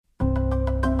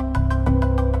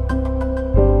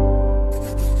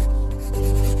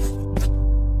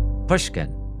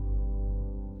Pushkin.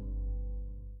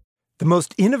 The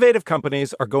most innovative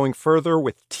companies are going further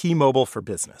with T-Mobile for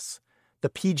Business. The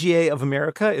PGA of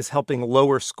America is helping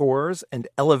lower scores and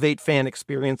elevate fan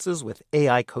experiences with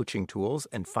AI coaching tools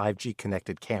and 5G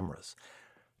connected cameras.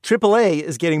 AAA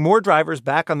is getting more drivers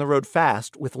back on the road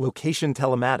fast with location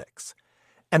telematics.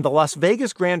 And the Las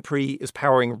Vegas Grand Prix is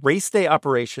powering race day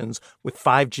operations with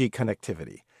 5G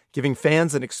connectivity, giving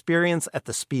fans an experience at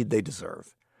the speed they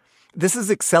deserve. This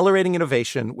is accelerating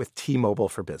innovation with T-Mobile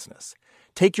for Business.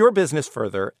 Take your business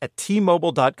further at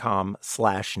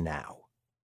T-Mobile.com/now.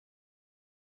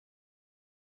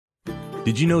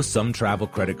 Did you know some travel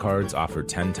credit cards offer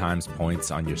 10 times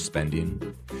points on your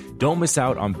spending? Don't miss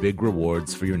out on big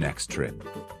rewards for your next trip.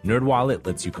 NerdWallet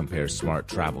lets you compare smart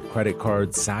travel credit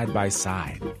cards side by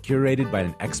side, curated by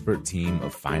an expert team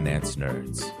of finance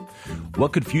nerds.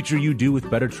 What could future you do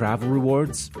with better travel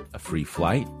rewards? A free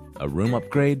flight? A room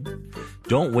upgrade?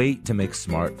 Don't wait to make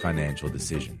smart financial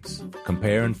decisions.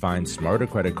 Compare and find smarter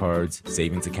credit cards,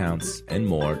 savings accounts, and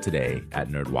more today at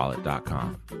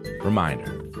NerdWallet.com.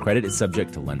 Reminder, credit is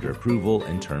subject to lender approval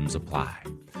and terms apply.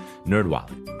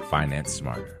 NerdWallet, finance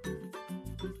smarter.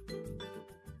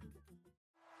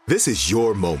 This is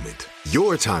your moment,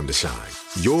 your time to shine,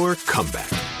 your comeback.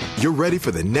 You're ready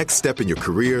for the next step in your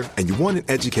career, and you want an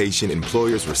education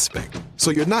employers respect. So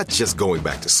you're not just going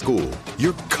back to school,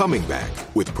 you're coming back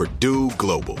with Purdue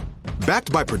Global.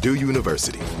 Backed by Purdue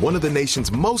University, one of the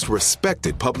nation's most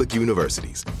respected public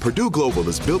universities, Purdue Global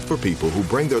is built for people who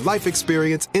bring their life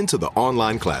experience into the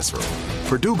online classroom.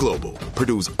 Purdue Global,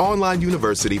 Purdue's online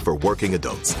university for working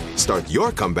adults. Start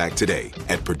your comeback today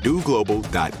at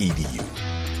purdueglobal.edu.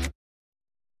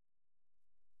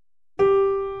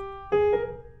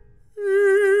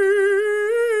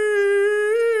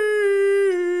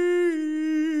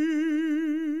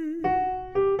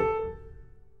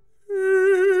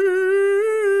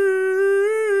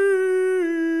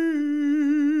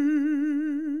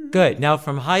 Good. Now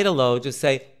from high to low, just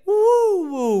say woo,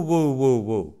 woo, woo, woo,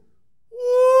 woo.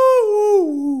 Woo, woo,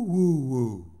 woo, woo,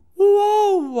 woo.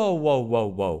 Whoa, whoa, whoa, whoa,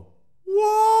 whoa.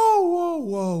 Whoa, whoa,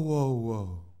 whoa, whoa,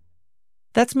 whoa.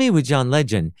 That's me with John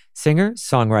Legend, singer,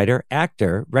 songwriter,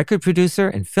 actor, record producer,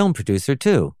 and film producer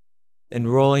too. And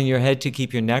rolling your head to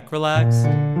keep your neck relaxed.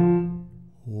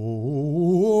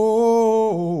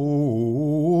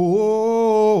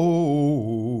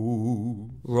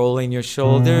 Rolling your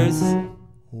shoulders.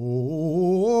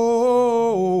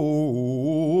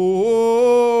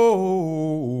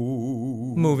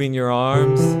 Moving your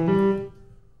arms.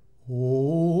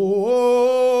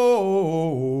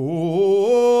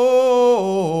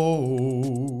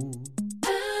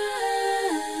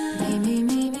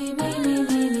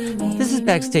 This is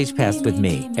Backstage Pass with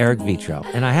me, Eric Vitro,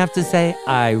 and I have to say,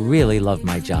 I really love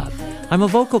my job. I'm a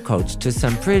vocal coach to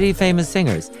some pretty famous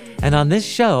singers, and on this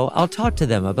show, I'll talk to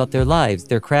them about their lives,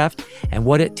 their craft, and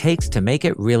what it takes to make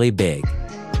it really big.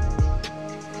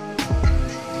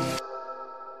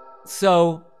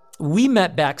 So we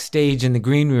met backstage in the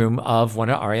green room of one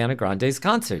of Ariana Grande's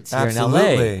concerts here in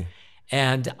LA.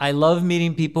 And I love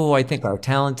meeting people who I think are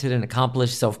talented and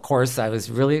accomplished. So of course, I was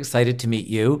really excited to meet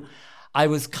you. I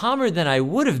was calmer than I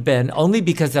would have been only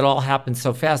because it all happened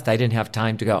so fast. I didn't have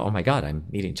time to go, oh my God, I'm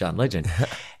meeting John Legend.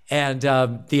 And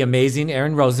the amazing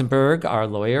Aaron Rosenberg, our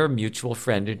lawyer, mutual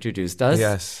friend, introduced us.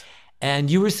 Yes.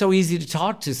 And you were so easy to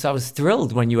talk to, so I was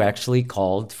thrilled when you actually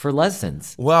called for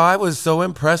lessons. Well, I was so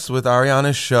impressed with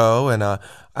Ariana's show, and I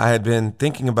had been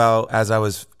thinking about, as I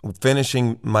was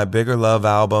finishing my Bigger Love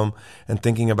album and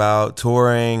thinking about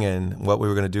touring and what we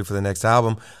were going to do for the next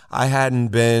album, I hadn't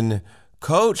been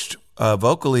coached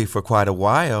vocally for quite a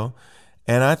while,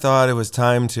 and I thought it was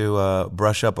time to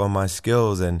brush up on my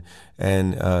skills and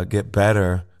get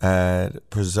better at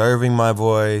preserving my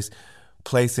voice,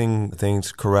 placing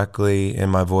things correctly in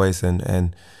my voice,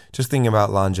 and just thinking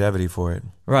about longevity for it.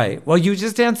 Right. Well, you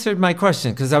just answered my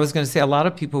question, because I was going to say a lot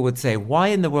of people would say, why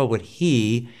in the world would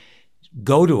he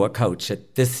go to a coach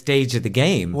at this stage of the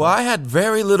game? Well, I had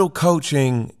very little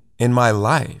coaching in my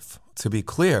life, to be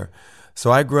clear.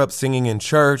 So I grew up singing in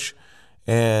church,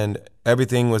 and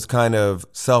everything was kind of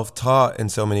self-taught in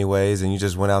so many ways, and you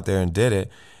just went out there and did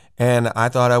it. And I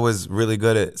thought I was really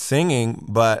good at singing,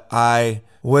 but I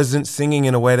wasn't singing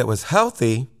in a way that was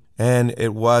healthy, and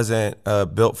it wasn't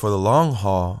built for the long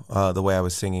haul the way I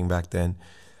was singing back then.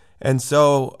 And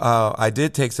so I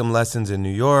did take some lessons in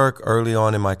New York early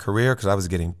on in my career because I was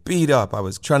getting beat up. I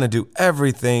was trying to do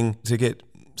everything to get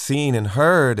seen and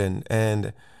heard,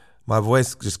 and my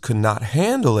voice just could not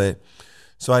handle it.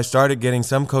 So I started getting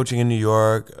some coaching in New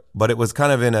York, but it was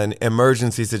kind of in an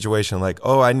emergency situation, like,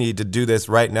 oh, I need to do this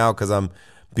right now because I'm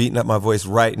beating up my voice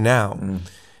right now.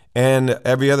 And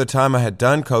every other time I had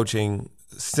done coaching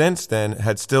since then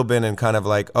had still been in kind of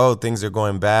like, oh, things are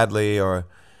going badly, or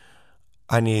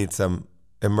I need some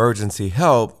emergency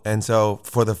help. And so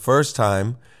for the first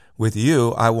time with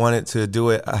you, I wanted to do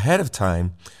it ahead of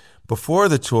time before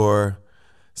the tour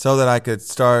so that I could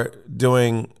start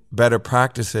doing better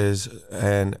practices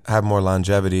and have more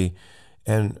longevity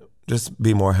and just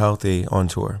be more healthy on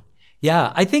tour.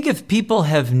 Yeah, I think if people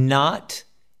have not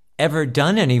ever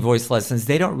done any voice lessons,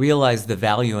 they don't realize the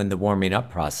value in the warming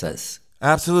up process.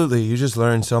 Absolutely. You just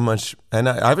learn so much. And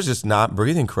I was just not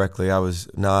breathing correctly. I was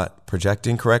not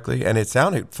projecting correctly. And it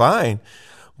sounded fine,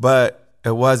 but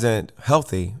it wasn't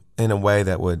healthy in a way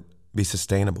that would be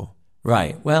sustainable.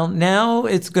 Right. Well, now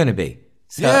it's going to be.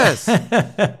 So. Yes.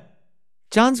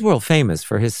 John's world famous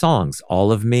for his songs,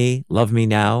 All of Me, Love Me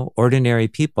Now, Ordinary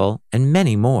People, and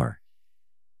many more.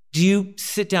 Do you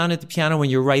sit down at the piano when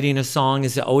you're writing a song?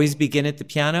 Does it always begin at the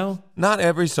piano? Not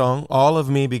every song. All of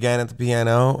Me began at the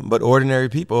piano, but Ordinary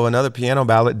People, another piano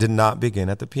ballad, did not begin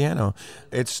at the piano.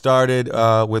 It started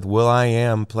with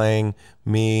will.i.am playing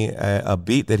me a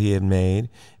beat that he had made,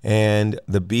 and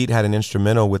the beat had an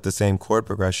instrumental with the same chord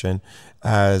progression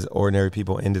as Ordinary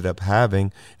People ended up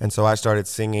having, and so I started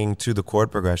singing to the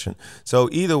chord progression. So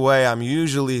either way, I'm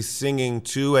usually singing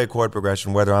to a chord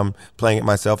progression, whether I'm playing it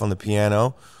myself on the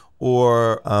piano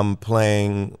or I'm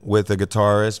playing with a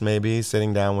guitarist, maybe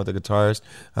sitting down with a guitarist.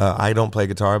 I don't play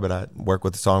guitar, but I work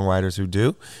with songwriters who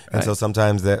do. And so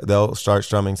sometimes they'll start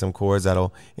strumming some chords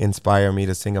that'll inspire me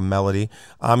to sing a melody.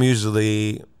 I'm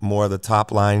usually more the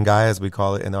top line guy, as we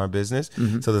call it in our business.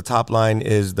 Mm-hmm. So the top line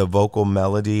is the vocal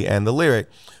melody and the lyric.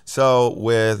 So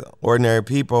with Ordinary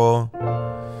People,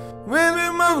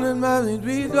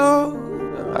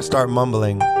 I start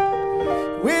mumbling.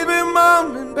 We've been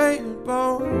mumbling, baby,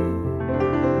 boy.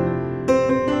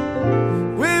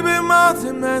 We've been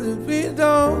mumbling, baby,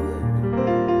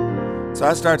 so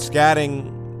I start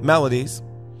scatting melodies,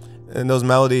 and those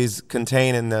melodies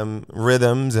contain in them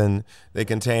rhythms, and they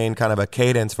contain kind of a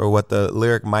cadence for what the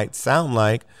lyric might sound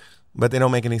like, but they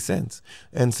don't make any sense.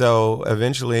 And so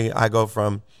eventually I go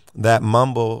from that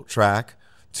mumble track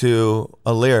to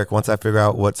a lyric once I figure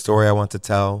out what story I want to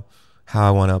tell, how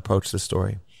I want to approach the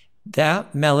story.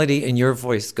 That melody and your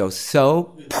voice go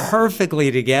so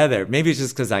perfectly together. Maybe it's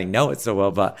just because I know it so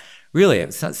well, but really,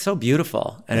 it's so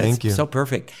beautiful. And Thank you. So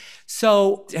perfect.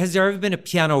 So has there ever been a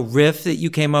piano riff that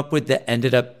you came up with that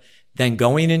ended up then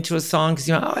going into a song? Because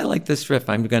I like this riff.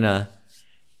 I'm going to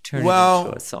turn it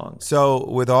into a song. So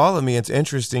with All of Me, it's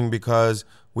interesting because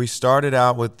we started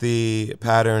out with the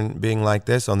pattern being like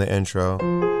this on the intro.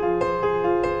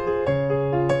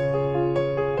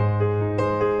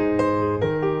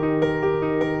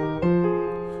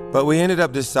 But we ended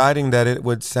up deciding that it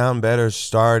would sound better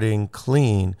starting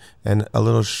clean and a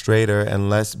little straighter and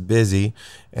less busy.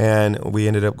 And we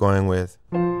ended up going with...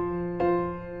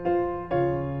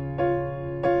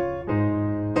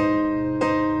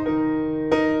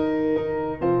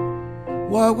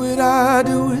 What would I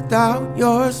do without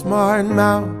your smart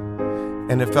mouth?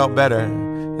 And it felt better.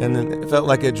 And it felt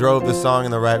like it drove the song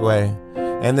in the right way.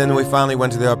 And then we finally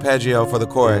went to the arpeggio for the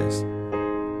chorus.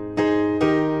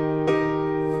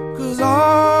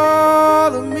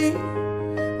 All of me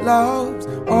loves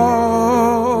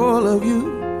all of you.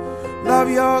 Love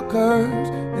your curves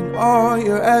and all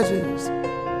your edges.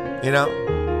 You know?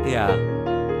 Yeah.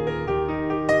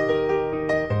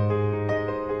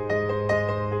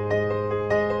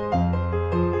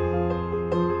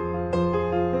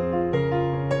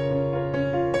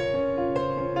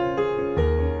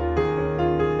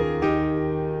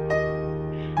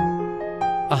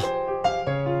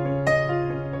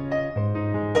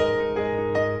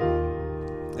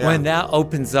 When that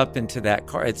opens up into that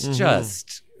car, it's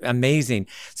just amazing.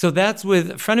 So that's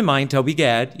with a friend of mine, Toby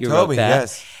Gadd. You wrote that.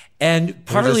 Yes. And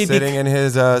partly sitting in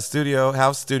his house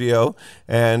studio,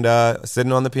 and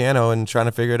sitting on the piano and trying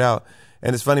to figure it out.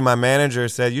 And it's funny, my manager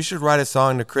said, you should write a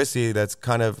song to Chrissy that's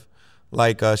kind of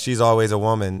like She's Always a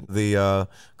Woman, the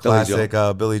classic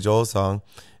Billy Joel song.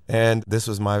 And this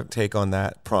was my take on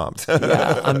that prompt.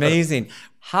 Yeah, amazing.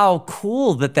 How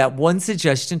cool that one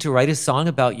suggestion to write a song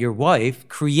about your wife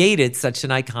created such an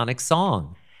iconic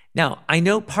song. Now, I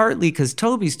know partly because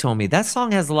Toby's told me that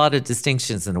song has a lot of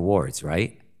distinctions and awards,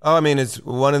 right? Oh, I mean, it's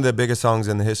one of the biggest songs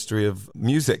in the history of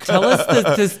music. Tell us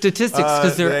the statistics,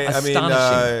 because they're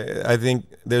astonishing. I think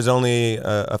there's only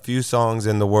a few songs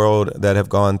in the world that have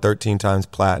gone 13 times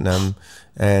platinum,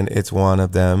 and it's one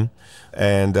of them.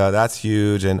 And that's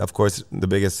huge. And, of course, the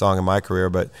biggest song in my career,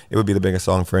 but it would be the biggest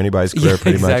song for anybody's career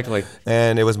pretty much. Exactly.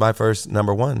 And it was my first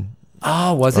number one.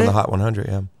 Oh, was on it? the Hot 100,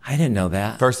 yeah. I didn't know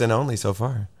that. First and only so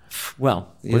far.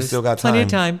 Well, we still got plenty of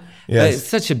time. Yes. But it's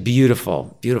such a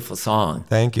beautiful, beautiful song.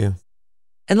 Thank you.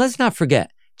 And let's not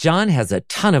forget, John has a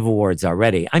ton of awards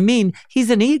already. I mean, he's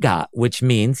an EGOT, which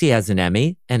means he has an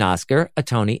Emmy, an Oscar, a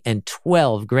Tony, and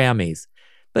 12 Grammys.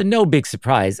 But no big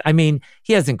surprise. I mean,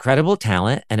 he has incredible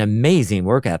talent, an amazing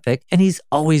work ethic, and he's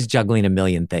always juggling a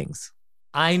million things.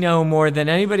 I know more than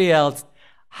anybody else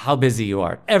how busy you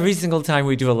are. Every single time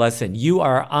we do a lesson, you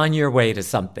are on your way to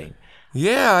something.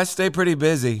 Yeah, I stay pretty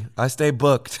busy. I stay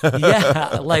booked.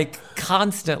 Yeah, like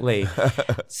constantly.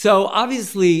 So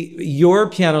obviously, your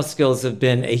piano skills have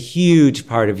been a huge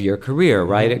part of your career,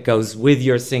 right? It goes with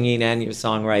your singing and your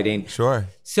songwriting. Sure.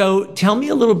 So tell me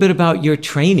a little bit about your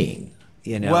training.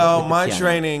 Well, my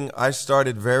training, I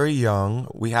started very young.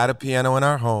 We had a piano in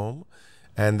our home,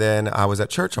 and then I was at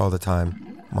church all the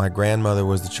time. My grandmother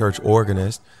was the church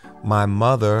organist. My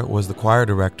mother was the choir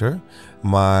director.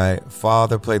 My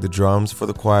father played the drums for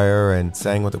the choir and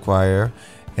sang with the choir.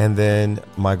 And then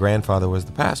my grandfather was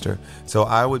the pastor. So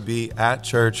I would be at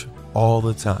church all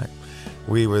the time.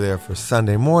 We were there for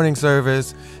Sunday morning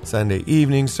service, Sunday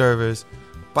evening service,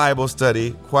 Bible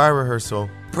study, choir rehearsal,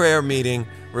 prayer meeting,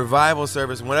 revival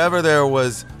service. Whenever there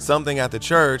was something at the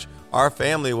church, our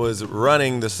family was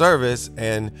running the service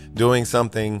and doing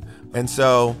something. And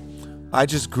so I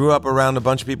just grew up around a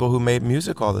bunch of people who made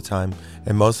music all the time,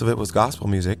 and most of it was gospel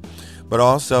music. But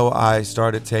also I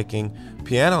started taking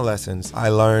piano lessons. I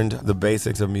learned the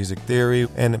basics of music theory,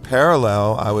 and in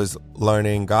parallel, I was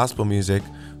learning gospel music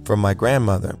from my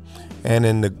grandmother. And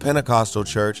in the Pentecostal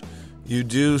church, you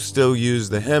do still use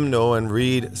the hymnal and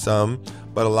read some,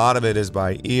 but a lot of it is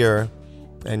by ear,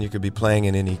 and you could be playing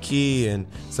in any key, and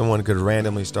someone could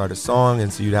randomly start a song,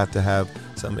 and so you'd have to have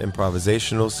some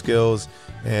improvisational skills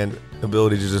and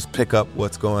ability to just pick up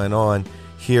what's going on,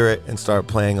 hear it, and start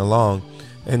playing along.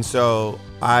 And so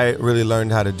I really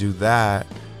learned how to do that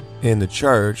in the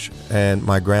church, and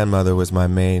my grandmother was my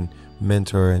main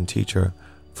mentor and teacher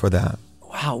for that.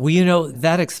 Wow. Well,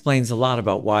 that explains a lot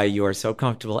about why you are so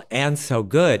comfortable and so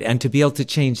good, and to be able to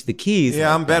change the keys.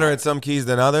 Yeah, I'm better at some keys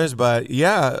than others, but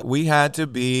yeah, we had to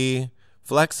be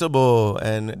flexible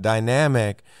and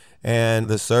dynamic, and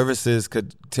the services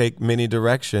could take many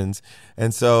directions.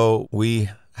 And so we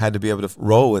had to be able to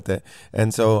roll with it.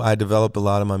 And so I developed a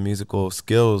lot of my musical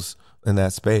skills in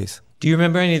that space. Do you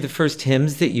remember any of the first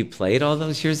hymns that you played all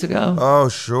those years ago? Oh,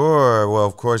 sure. Well,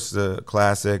 of course, the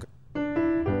classic.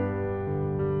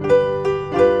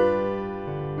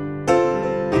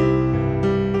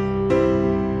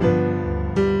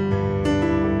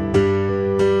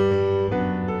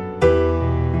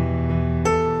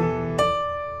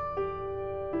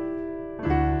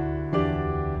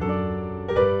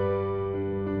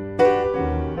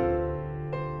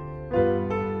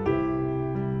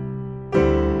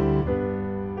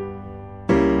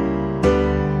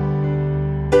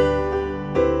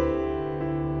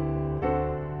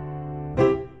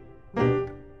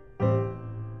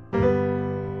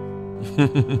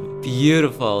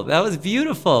 Beautiful. That was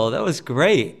beautiful. That was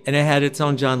great. And it had its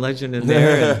own John Legend in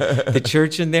there. And the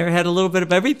church in there had a little bit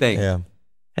of everything. Yeah.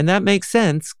 And that makes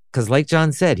sense because, like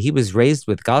John said, he was raised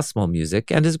with gospel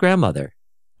music and his grandmother.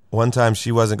 One time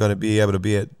she wasn't going to be able to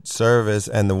be at service,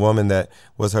 and the woman that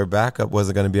was her backup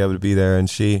wasn't going to be able to be there. And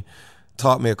she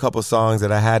taught me a couple songs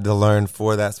that I had to learn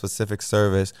for that specific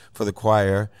service for the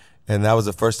choir. And that was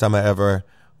the first time I ever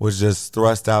was just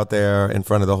thrust out there in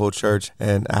front of the whole church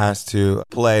and asked to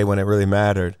play when it really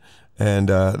mattered. And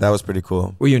that was pretty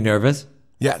cool. Were you nervous?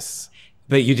 Yes.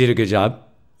 But you did a good job?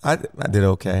 I did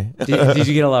okay. Did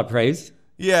you get a lot of praise?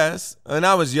 Yes. And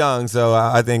I was young, so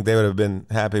I think they would have been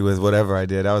happy with whatever I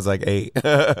did. I was like 8.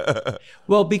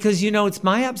 Well, because, it's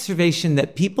my observation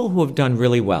that people who have done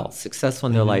really well, successful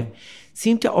in their life,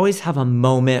 seem to always have a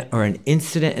moment or an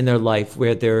incident in their life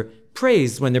where they're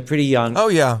praised when they're pretty young. Oh,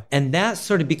 yeah. And that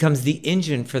sort of becomes the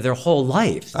engine for their whole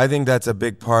life. I think that's a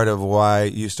big part of why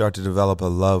you start to develop a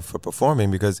love for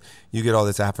performing, because you get all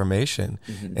this affirmation.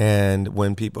 Mm-hmm. And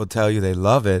when people tell you they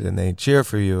love it and they cheer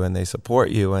for you and they support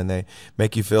you and they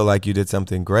make you feel like you did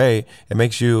something great, it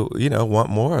makes you, want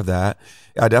more of that.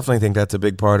 I definitely think that's a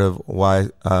big part of why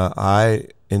I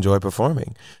enjoy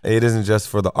performing. It isn't just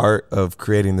for the art of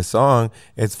creating the song,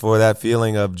 it's for that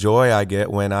feeling of joy I get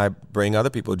when I bring other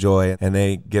people joy and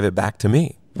they give it back to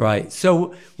me. Right.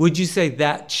 So would you say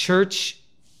that church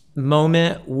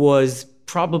moment was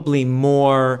probably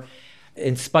more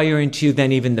inspiring to you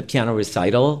than even the piano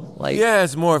recital? Yeah,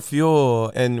 it's more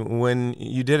fuel. And when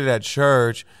you did it at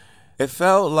church, it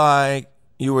felt like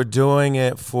you were doing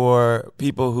it for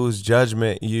people whose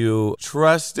judgment you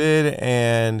trusted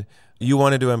and you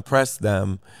wanted to impress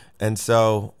them. And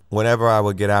so whenever I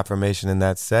would get affirmation in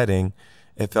that setting,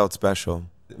 it felt special.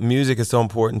 Music is so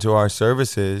important to our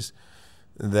services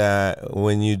that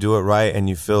when you do it right and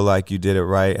you feel like you did it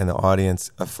right and the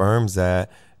audience affirms that,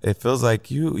 it feels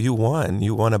like you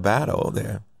won a battle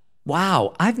there.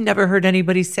 Wow, I've never heard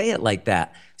anybody say it like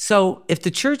that. So if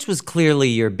the church was clearly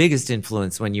your biggest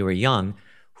influence when you were young,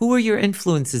 who were your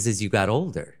influences as you got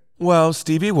older? Well,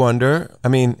 Stevie Wonder, I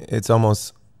mean, it's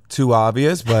almost too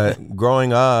obvious, but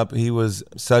growing up, he was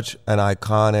such an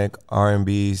iconic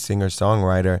R&B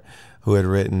singer-songwriter who had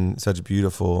written such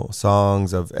beautiful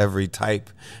songs of every type,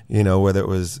 whether it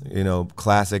was,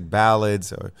 classic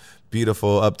ballads or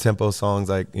beautiful up-tempo songs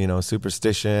like,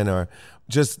 Superstition, or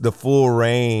just the full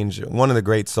range. One of the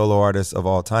great solo artists of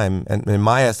all time, and in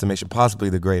my estimation, possibly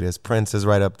the greatest. Prince is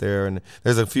right up there, and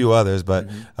there's a few others, but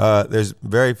there's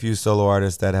very few solo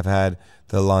artists that have had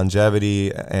the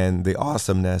longevity and the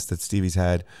awesomeness that Stevie's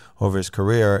had over his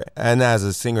career. And as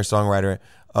a singer-songwriter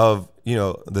of,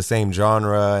 the same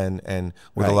genre and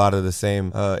with a lot of the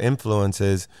same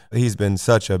influences, he's been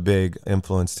such a big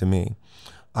influence to me.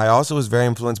 I also was very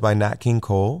influenced by Nat King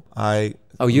Cole. You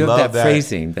have that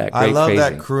phrasing, that great phrasing. I love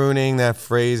that crooning, that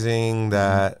phrasing,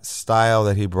 that style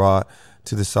that he brought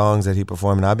to the songs that he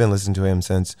performed. And I've been listening to him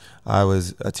since I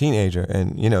was a teenager.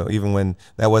 And, even when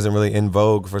that wasn't really in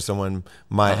vogue for someone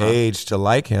my age to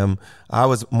like him, I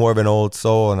was more of an old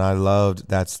soul and I loved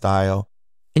that style.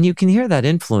 And you can hear that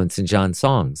influence in John's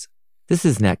songs. This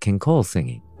is Nat King Cole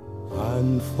singing.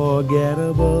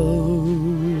 Unforgettable,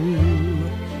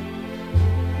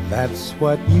 that's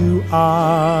what you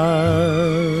are.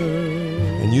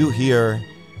 And you hear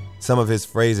some of his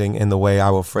phrasing in the way I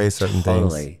will phrase certain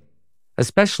things.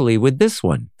 Especially with this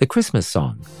one, the Christmas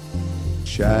song.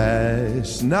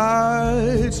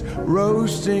 Chestnuts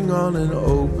roasting on an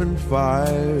open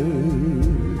fire.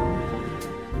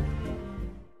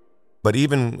 But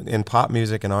even in pop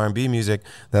music and R&B music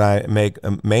that I make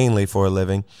mainly for a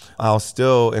living, I'll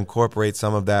still incorporate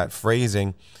some of that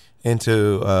phrasing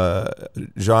into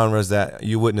genres that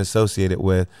you wouldn't associate it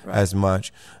with as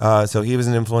much. So he was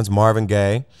an influence. Marvin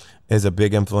Gaye is a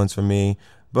big influence for me,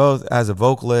 both as a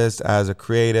vocalist, as a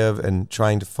creative, and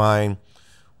trying to find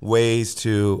ways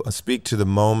to speak to the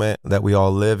moment that we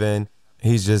all live in.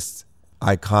 He's just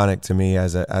iconic to me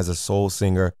as a soul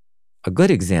singer. A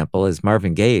good example is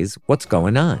Marvin Gaye's What's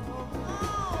Going On.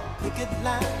 Picket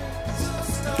lines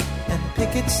and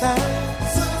picket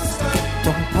signs,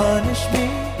 don't punish me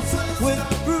with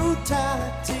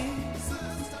brutality.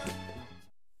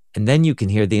 And then you can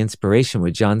hear the inspiration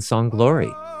with John's song Glory.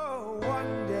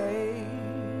 One day,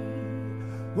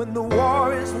 when the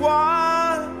war is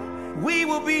won, we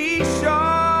will be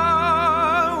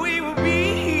sure, we will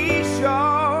be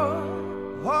sure.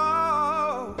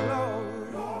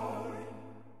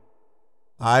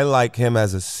 I like him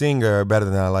as a singer better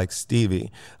than I like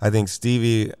Stevie. I think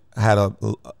Stevie had a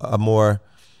more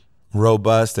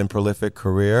robust and prolific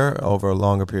career over a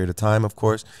longer period of time, of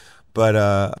course. But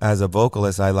as a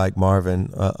vocalist, I like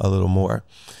Marvin a little more.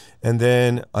 And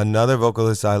then another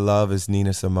vocalist I love is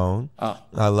Nina Simone.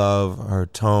 I love her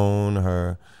tone,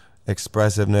 her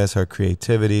expressiveness, her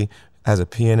creativity. As a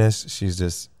pianist, she's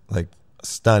just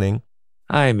stunning.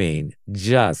 I mean,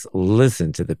 just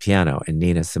listen to the piano in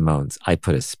Nina Simone's I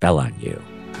Put a Spell on You.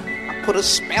 I put a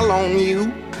spell on you.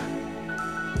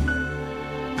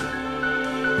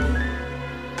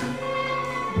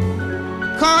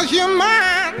 Cause you're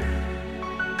mine.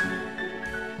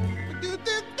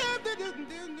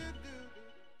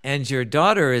 And your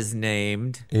daughter is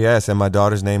named? Yes, and my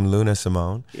daughter's named Luna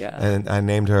Simone. Yeah. And I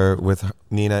named her with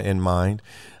Nina in mind.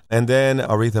 And then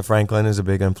Aretha Franklin is a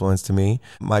big influence to me.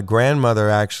 My grandmother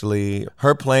actually,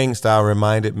 her playing style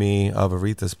reminded me of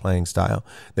Aretha's playing style.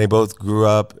 They both grew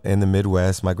up in the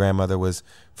Midwest. My grandmother was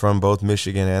from both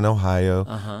Michigan and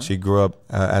Ohio. She grew up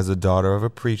as a daughter of a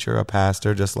preacher, a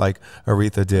pastor, just like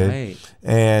Aretha did. Right.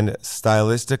 And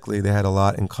stylistically, they had a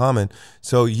lot in common.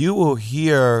 So you will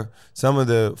hear some of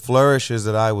the flourishes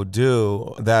that I would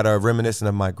do that are reminiscent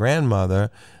of my grandmother,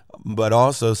 but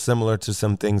also similar to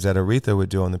some things that Aretha would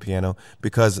do on the piano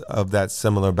because of that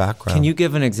similar background. Can you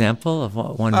give an example of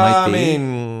what one might be?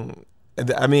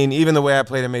 I mean, even the way I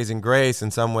played Amazing Grace, in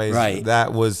some ways,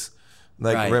 that was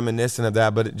reminiscent of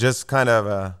that, but it just kind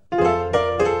of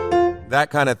that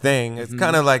kind of thing. It's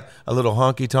kind of like a little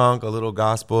honky-tonk, a little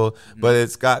gospel, but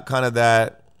it's got kind of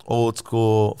that old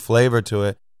school flavor to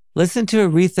it. Listen to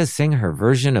Aretha sing her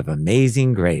version of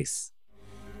Amazing Grace.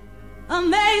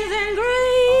 Amazing Grace.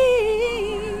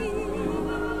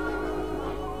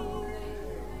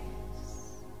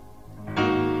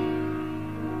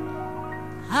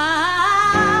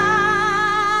 How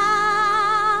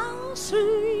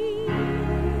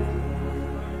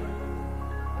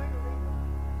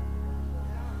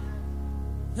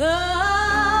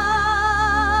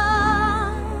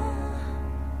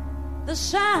the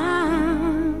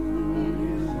sound.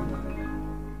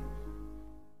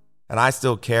 And I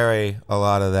still carry a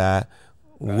lot of that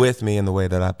with me in the way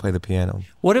that I play the piano.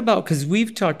 What about, because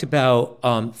we've talked about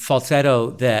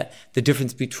falsetto, that the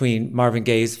difference between Marvin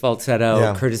Gaye's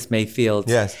falsetto, Curtis Mayfield's.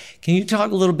 Yes. Can you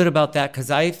talk a little bit about that? Because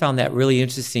I found that really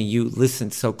interesting. You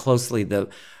listened so closely.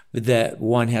 That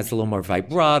one has a little more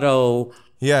vibrato.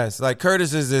 Yes, like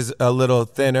Curtis's is a little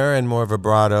thinner and more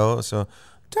vibrato. So,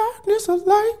 darkness of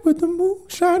light with the moon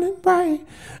shining bright.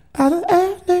 Out of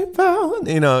air they found.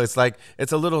 You know, it's like,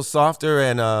 it's a little softer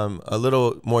and a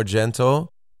little more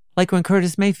gentle. Like when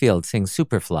Curtis Mayfield sings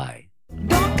Superfly.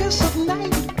 Darkest of night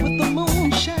with the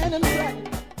moon shining bright.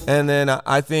 And then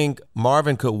I think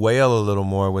Marvin could wail a little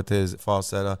more with his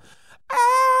falsetto. Ow!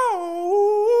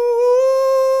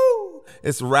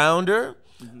 It's rounder.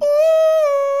 Mm-hmm. Ooh!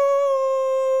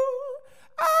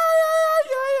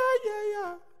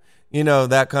 You know,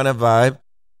 that kind of vibe.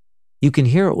 You can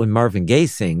hear it when Marvin Gaye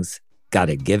sings,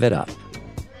 Gotta Give It Up.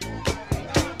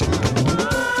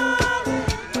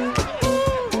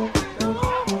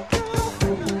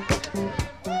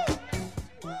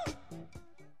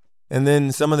 And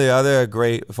then some of the other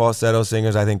great falsetto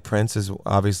singers, I think Prince is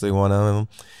obviously one of them.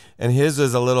 And his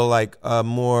is a little like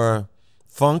more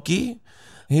funky.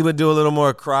 He would do a little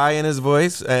more cry in his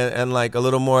voice and like a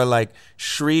little more like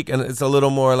shriek, and it's a little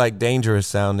more like dangerous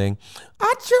sounding.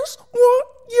 I just want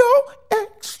your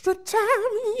extra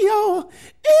time, your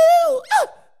ew.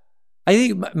 I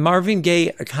think Marvin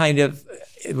Gaye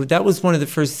that was one of the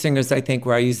first singers, I think,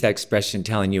 where I used that expression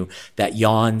telling you that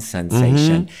yawn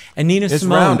sensation. Mm-hmm. And Nina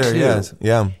Simone, rounder, too. Yes,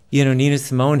 yeah. You know, Nina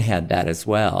Simone had that as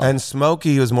well. And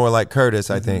Smokey was more like Curtis,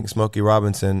 I think. Smokey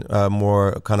Robinson,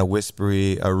 more kind of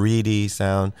whispery, a reedy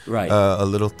sound. Right. A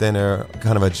little thinner,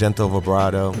 kind of a gentle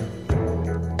vibrato.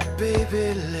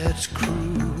 Baby, let's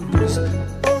cruise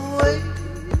away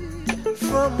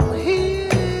from here.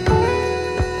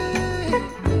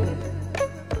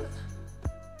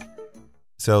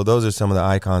 So those are some of the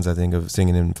icons, I think, of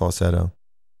singing in falsetto.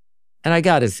 And I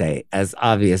gotta say, as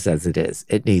obvious as it is,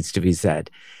 it needs to be said,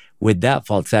 with that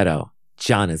falsetto,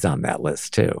 John is on that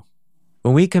list too.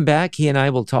 When we come back, he and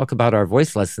I will talk about our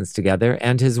voice lessons together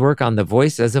and his work on The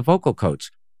Voice as a vocal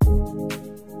coach.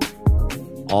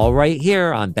 All right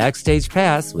here on Backstage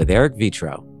Pass with Eric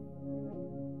Vitro.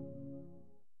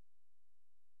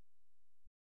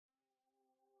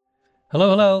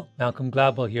 Hello. Malcolm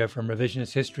Gladwell here from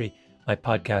Revisionist History, my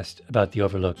podcast about the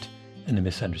overlooked and the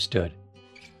misunderstood.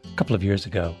 A couple of years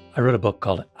ago, I wrote a book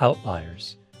called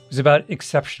Outliers. It was about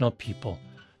exceptional people,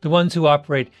 the ones who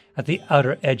operate at the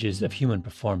outer edges of human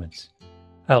performance.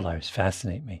 Outliers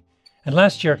fascinate me. And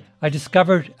last year, I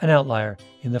discovered an outlier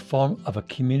in the form of a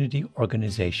community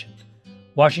organization,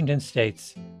 Washington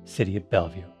State's City of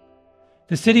Bellevue.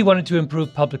 The city wanted to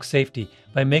improve public safety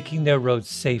by making their roads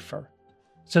safer.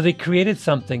 So they created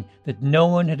something that no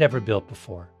one had ever built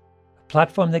before.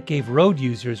 Platform that gave road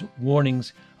users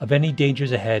warnings of any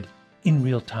dangers ahead in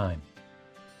real time.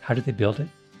 How did they build it?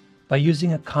 By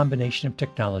using a combination of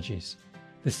technologies.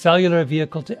 The Cellular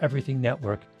Vehicle to Everything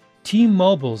network,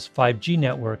 T-Mobile's 5G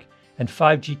network, and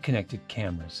 5G connected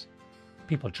cameras.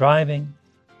 People driving,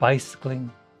 bicycling,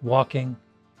 walking,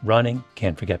 running,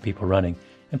 can't forget people running,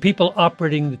 and people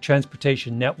operating the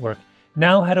transportation network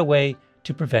now had a way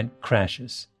to prevent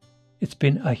crashes. It's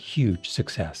been a huge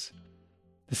success.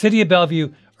 The City of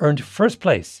Bellevue earned first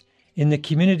place in the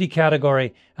community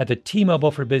category at the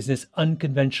T-Mobile for Business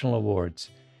Unconventional Awards,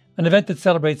 an event that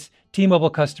celebrates T-Mobile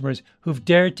customers who've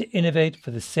dared to innovate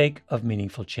for the sake of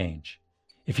meaningful change.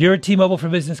 If you're a T-Mobile for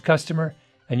Business customer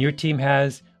and your team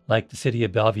has, like the City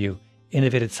of Bellevue,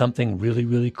 innovated something really,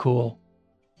 really cool,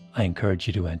 I encourage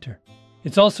you to enter.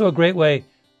 It's also a great way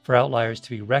for Outliers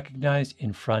to be recognized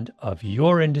in front of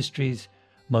your industry's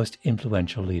most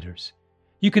influential leaders.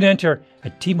 You can enter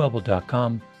at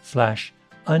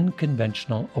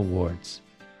tmobile.com/unconventional awards.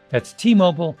 That's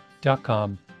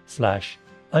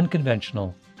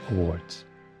tmobile.com/unconventional awards.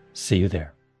 See you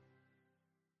there.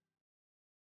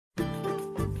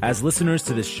 As listeners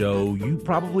to this show, you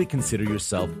probably consider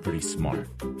yourself pretty smart.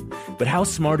 But how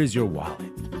smart is your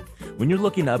wallet? When you're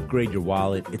looking to upgrade your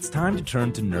wallet, it's time to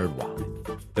turn to NerdWallet.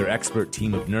 Their expert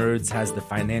team of nerds has the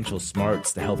financial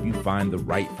smarts to help you find the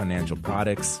right financial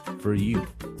products for you.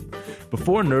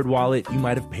 Before NerdWallet, you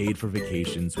might have paid for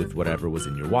vacations with whatever was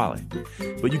in your wallet.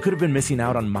 But you could have been missing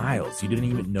out on miles you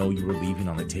didn't even know you were leaving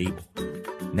on the table.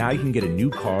 Now you can get a new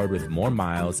card with more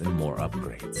miles and more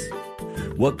upgrades.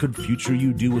 What could future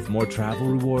you do with more travel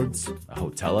rewards? A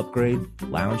hotel upgrade?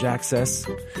 Lounge access?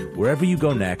 Wherever you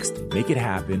go next, make it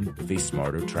happen with a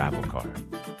smarter travel card.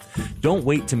 Don't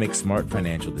wait to make smart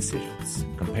financial decisions.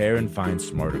 Compare and find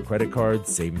smarter credit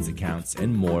cards, savings accounts,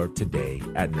 and more today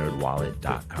at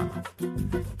NerdWallet.com.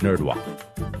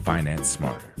 NerdWallet. Finance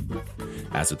smarter.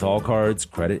 As with all cards,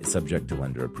 credit is subject to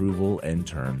lender approval and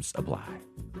terms apply.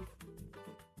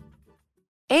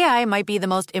 AI might be the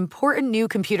most important new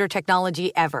computer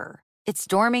technology ever. It's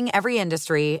storming every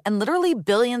industry, and literally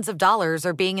billions of dollars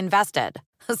are being invested.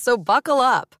 So buckle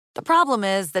up. The problem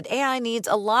is that AI needs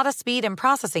a lot of speed and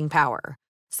processing power.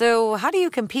 So how do you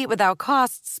compete without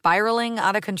costs spiraling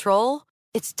out of control?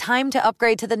 It's time to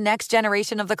upgrade to the next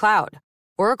generation of the cloud.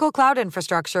 Oracle Cloud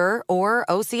Infrastructure, or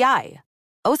OCI.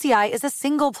 OCI is a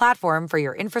single platform for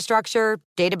your infrastructure,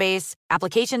 database,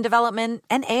 application development,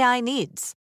 and AI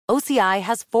needs. OCI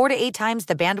has 4 to 8 times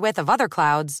the bandwidth of other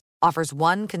clouds, offers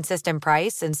one consistent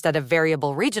price instead of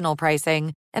variable regional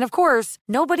pricing, and of course,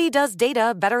 nobody does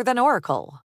data better than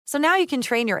Oracle. So now you can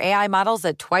train your AI models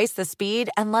at twice the speed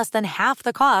and less than half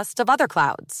the cost of other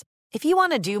clouds. If you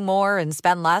want to do more and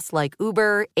spend less like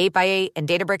Uber, 8x8, and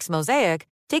Databricks Mosaic,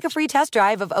 take a free test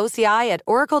drive of OCI at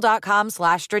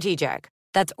oracle.com/strategic.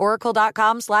 That's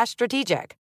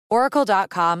oracle.com/strategic.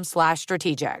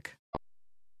 oracle.com/strategic.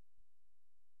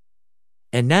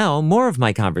 And now, more of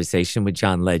my conversation with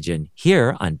John Legend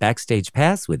here on Backstage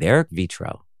Pass with Eric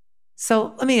Vetro.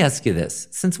 So let me ask you this.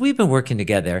 Since we've been working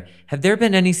together, have there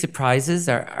been any surprises?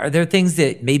 Are there things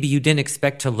that maybe you didn't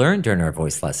expect to learn during our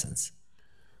voice lessons?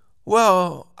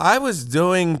 Well, I was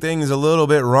doing things a little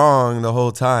bit wrong the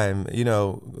whole time,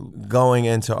 going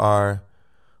into our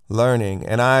learning.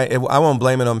 And I won't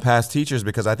blame it on past teachers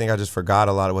because I think I just forgot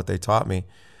a lot of what they taught me.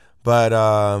 But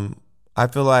I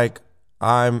feel like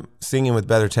I'm singing with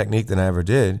better technique than I ever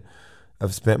did.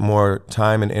 I've spent more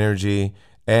time and energy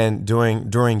and during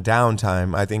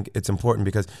downtime. I think it's important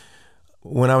because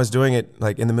when I was doing it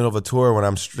like in the middle of a tour when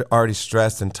I'm already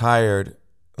stressed and tired,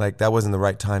 like that wasn't the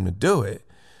right time to do it.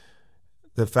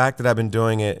 The fact that I've been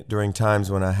doing it during times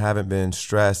when I haven't been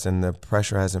stressed and the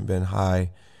pressure hasn't been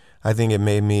high, I think it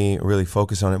made me really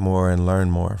focus on it more and learn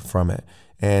more from it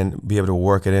and be able to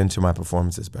work it into my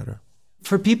performances better.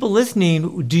 For people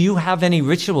listening, do you have any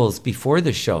rituals before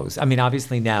the shows? I mean,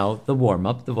 obviously now the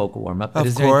warm-up, the vocal warm-up, but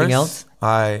is there anything else?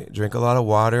 I drink a lot of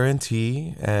water and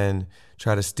tea and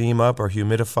try to steam up or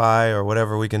humidify or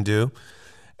whatever we can do.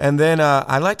 And then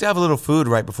I like to have a little food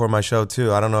right before my show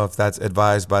too. I don't know if that's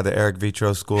advised by the Eric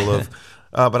Vetro school of,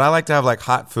 but I like to have like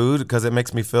hot food because it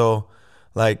makes me feel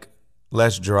like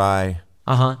less dry.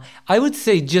 I would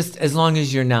say just as long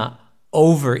as you're not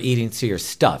overeating so you're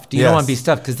stuffed. You don't want to be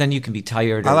stuffed because then you can be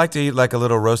tired. I like to eat like a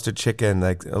little roasted chicken,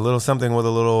 like a little something with a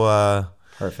little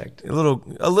perfect. A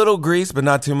little grease, but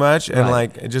not too much, and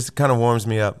like it just kind of warms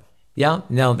me up. Yeah,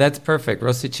 no, that's perfect.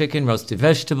 Roasted chicken, roasted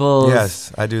vegetables.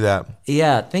 Yes, I do that.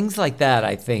 Yeah, things like that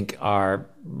I think are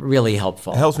really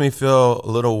helpful. It helps me feel a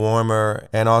little warmer,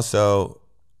 and also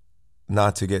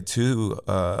not to get too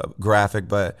graphic,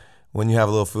 but when you have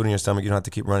a little food in your stomach, you don't have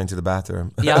to keep running to the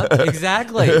bathroom. Yeah,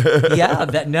 exactly. Yeah,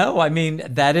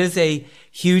 that is a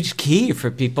huge key for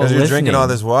people listening. Because you're drinking all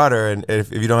this water, and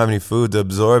if you don't have any food to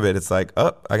absorb it, it's like,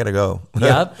 oh, I got to go.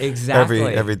 Yep,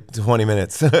 exactly. every 20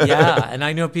 minutes. Yeah, and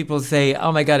I know people say,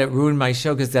 oh my God, it ruined my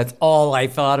show because that's all I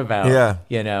thought about. Yeah.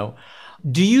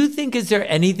 Do you think, is there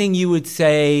anything you would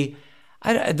say,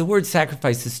 the word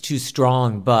sacrifice is too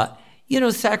strong, but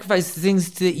sacrifice the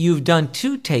things that you've done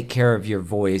to take care of your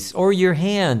voice or your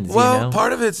hands. Well,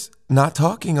 part of it's not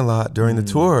talking a lot during the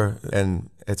tour, and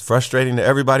it's frustrating to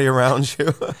everybody around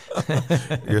you.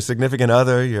 Your significant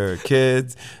other, your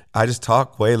kids. I just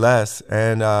talk way less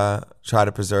and try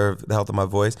to preserve the health of my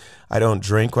voice. I don't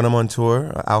drink when I'm on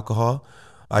tour, alcohol.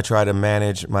 I try to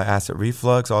manage my acid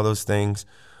reflux, all those things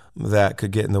that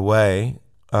could get in the way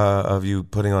of you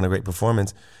putting on a great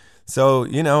performance. So,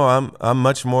 I'm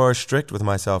much more strict with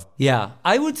myself. Yeah,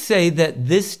 I would say that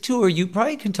this tour, you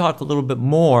probably can talk a little bit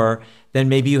more than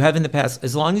maybe you have in the past,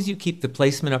 as long as you keep the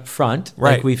placement up front,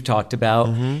 like we've talked about,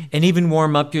 and even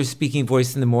warm up your speaking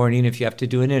voice in the morning if you have to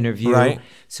do an interview. Right.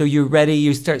 So you're ready,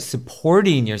 you start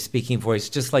supporting your speaking voice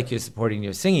just like you're supporting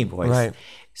your singing voice. Right.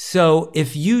 So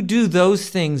if you do those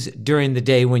things during the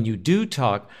day when you do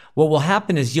talk, what will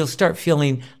happen is you'll start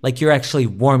feeling like you're actually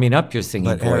warming up your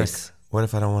singing voice. Eric, what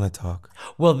if I don't want to talk?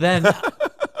 Well, then,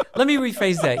 let me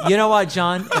rephrase that. You know what,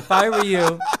 John? If I were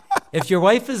you, if your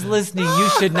wife is listening, you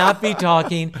should not be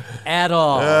talking at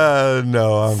all.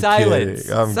 No, I'm Silence.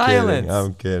 kidding. Silence.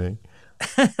 I'm kidding.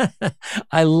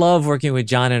 I love working with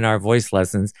John in our voice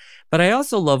lessons, but I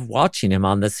also love watching him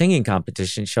on the singing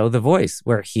competition show, The Voice,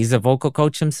 where he's a vocal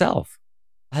coach himself.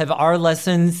 Have our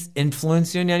lessons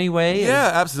influenced you in any way?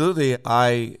 Yeah, absolutely.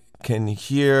 I can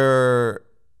hear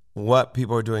what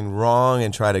people are doing wrong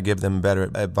and try to give them better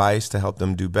advice to help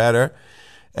them do better.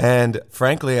 And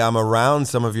frankly, I'm around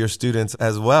some of your students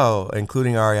as well,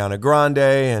 including Ariana Grande,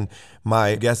 and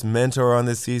my guest mentor on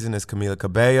this season is Camila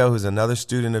Cabello, who's another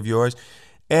student of yours.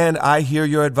 And I hear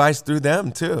your advice through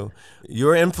them too.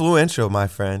 You're influential, my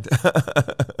friend.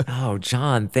 Oh,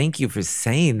 John, thank you for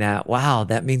saying that. Wow,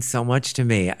 that means so much to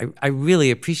me. I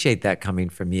really appreciate that coming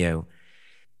from you.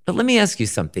 But let me ask you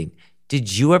something.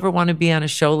 Did you ever want to be on a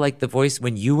show like The Voice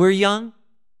when you were young?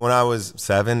 When I was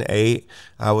 7, 8,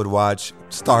 I would watch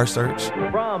Star Search.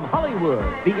 From Hollywood,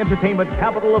 the entertainment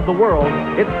capital of the world,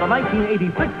 it's the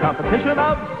 1986 competition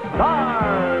of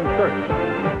Star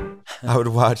Search. I would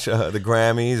watch the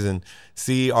Grammys and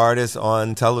see artists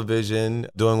on television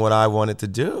doing what I wanted to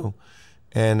do.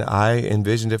 And I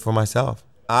envisioned it for myself.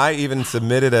 I even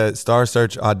submitted a Star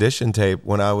Search audition tape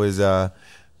when I was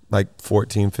like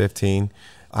 14, 15.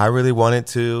 I really wanted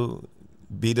to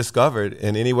be discovered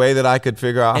in any way that I could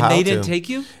figure out how to. And they didn't take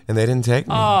you? And they didn't take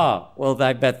me. Oh, well,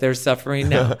 I bet they're suffering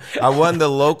now. I won the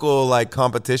local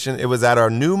competition. It was at our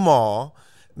new mall.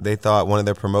 They thought one of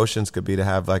their promotions could be to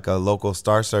have like a local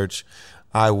Star Search.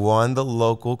 I won the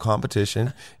local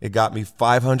competition. It got me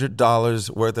 $500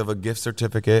 worth of a gift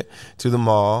certificate to the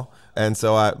mall. And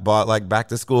so I bought like back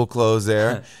to school clothes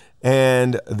there.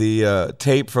 And the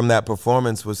tape from that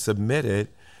performance was submitted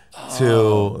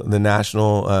to the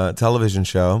national television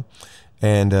show,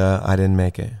 and I didn't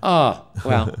make it. Oh,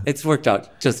 well, it's worked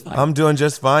out just fine. I'm doing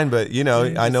just fine, but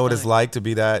I know what it's like to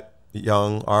be that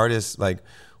young artist, like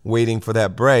waiting for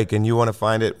that break, and you want to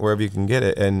find it wherever you can get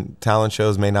it. And talent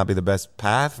shows may not be the best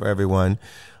path for everyone,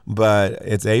 but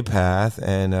it's a path,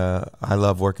 and I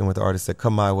love working with artists that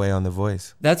come my way on The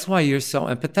Voice. That's why you're so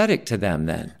empathetic to them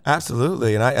then.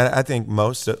 Absolutely, and I think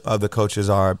most of the coaches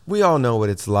are. We all know what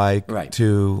it's like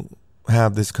to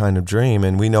have this kind of dream,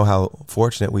 and we know how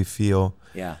fortunate we feel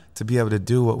to be able to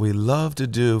do what we love to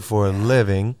do for a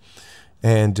living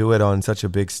and do it on such a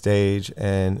big stage,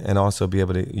 and also be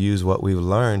able to use what we've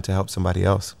learned to help somebody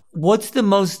else. What's the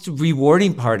most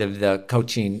rewarding part of the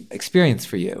coaching experience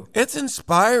for you? It's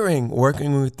inspiring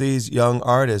working with these young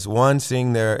artists. One,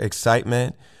 seeing their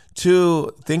excitement.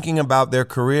 Two, thinking about their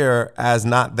career as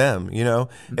not them,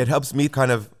 It helps me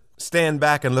kind of stand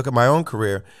back and look at my own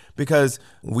career because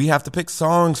we have to pick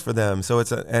songs for them. So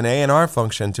it's an A&R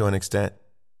function to an extent.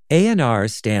 A&R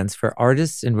stands for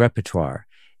Artists and Repertoire.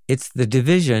 It's the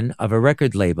division of a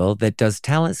record label that does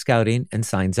talent scouting and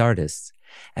signs artists.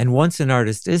 And once an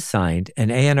artist is signed,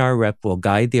 an A&R rep will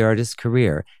guide the artist's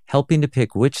career, helping to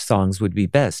pick which songs would be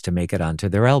best to make it onto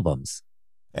their albums.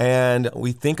 And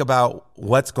we think about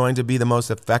what's going to be the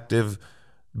most effective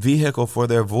vehicle for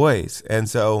their voice. And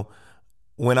so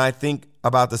when I think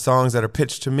about the songs that are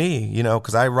pitched to me,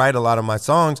 because I write a lot of my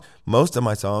songs, most of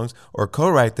my songs, or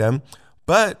co-write them,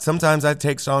 but sometimes I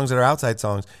take songs that are outside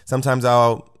songs. Sometimes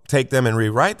I'll take them and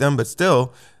rewrite them, but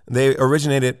still, they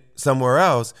originated somewhere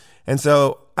else. And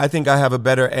so I think I have a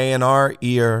better A&R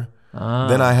ear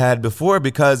than I had before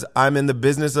because I'm in the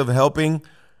business of helping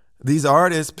these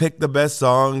artists pick the best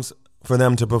songs for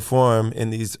them to perform in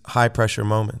these high-pressure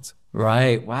moments.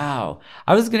 Right. Wow.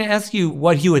 I was going to ask you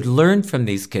what you had learned from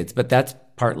these kids, but that's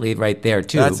partly right there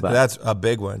too. That's a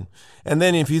big one. And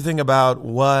then if you think about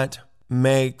what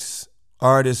makes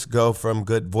artists go from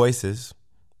good voices,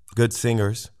 good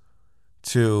singers,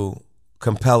 to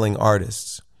compelling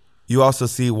artists, you also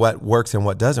see what works and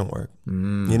what doesn't work,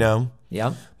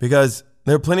 Yeah. Because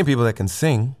there are plenty of people that can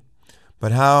sing,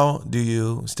 but how do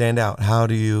you stand out? How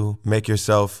do you make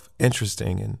yourself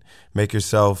interesting and make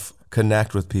yourself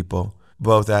connect with people,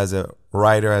 both as a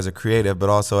writer, as a creative, but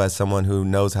also as someone who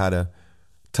knows how to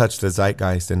touch the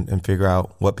zeitgeist and figure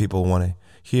out what people want to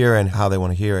hear and how they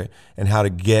want to hear it and how to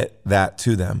get that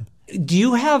to them. Do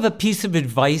you have a piece of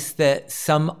advice that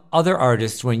some other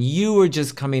artist, when you were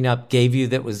just coming up, gave you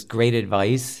that was great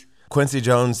advice? Quincy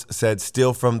Jones said,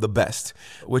 "Steal from the best,"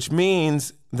 which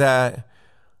means that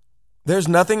there's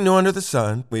nothing new under the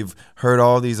sun. We've heard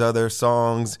all these other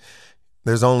songs.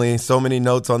 There's only so many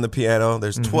notes on the piano.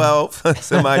 There's 12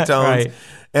 semitones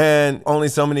and only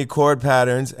so many chord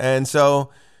patterns. And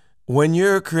so when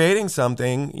you're creating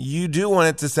something, you do want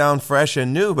it to sound fresh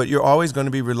and new, but you're always going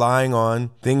to be relying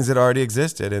on things that already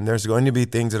existed. And there's going to be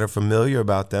things that are familiar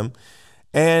about them.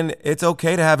 And it's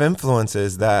okay to have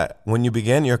influences that when you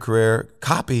begin your career,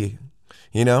 copy.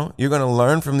 You're going to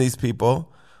learn from these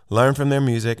people, learn from their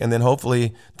music, and then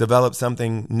hopefully develop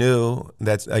something new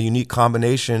that's a unique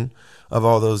combination of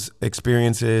all those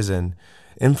experiences and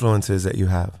influences that you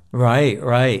have.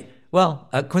 Right. Well,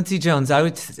 Quincy Jones, I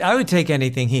would take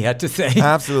anything he had to say.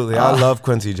 Absolutely. I love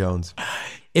Quincy Jones.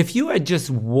 If you had just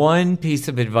one piece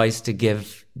of advice to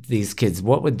give these kids,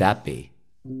 what would that be?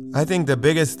 I think the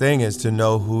biggest thing is to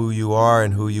know who you are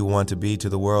and who you want to be to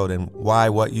the world and why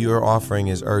what you're offering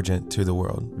is urgent to the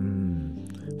world.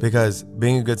 Because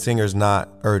being a good singer is not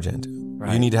urgent.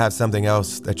 Right. You need to have something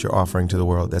else that you're offering to the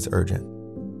world that's urgent.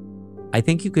 I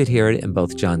think you could hear it in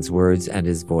both John's words and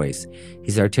his voice.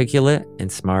 He's articulate and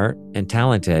smart and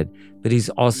talented, but he's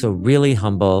also really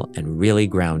humble and really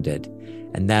grounded.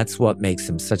 And that's what makes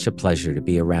him such a pleasure to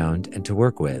be around and to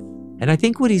work with. And I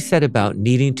think what he said about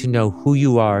needing to know who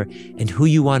you are and who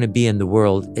you want to be in the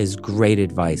world is great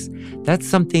advice. That's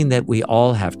something that we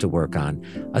all have to work on,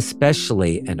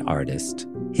 especially an artist.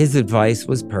 His advice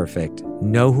was perfect.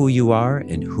 Know who you are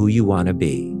and who you want to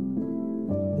be.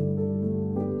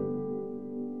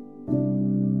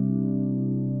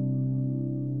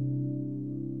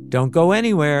 Don't go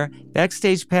anywhere.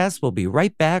 Backstage Pass will be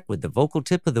right back with the vocal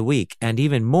tip of the week and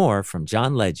even more from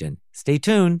John Legend. Stay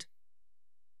tuned.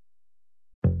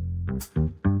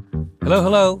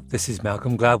 Hello. This is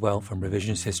Malcolm Gladwell from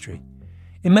Revisionist History.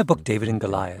 In my book, David and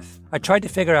Goliath, I tried to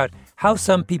figure out how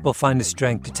some people find the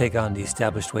strength to take on the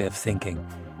established way of thinking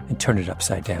and turn it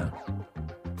upside down.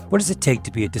 What does it take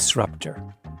to be a disruptor?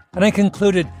 And I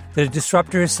concluded that a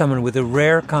disruptor is someone with a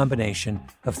rare combination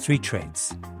of three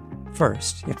traits.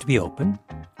 First, you have to be open.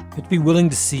 You have to be willing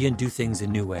to see and do things in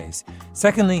new ways.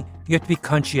 Secondly, you have to be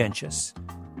conscientious,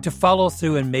 to follow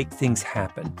through and make things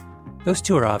happen. Those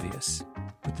two are obvious,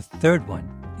 but the third one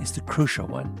is the crucial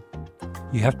one.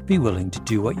 You have to be willing to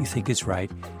do what you think is right,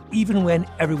 even when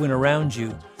everyone around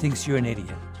you thinks you're an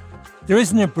idiot. There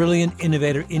isn't a brilliant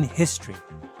innovator in history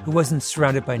who wasn't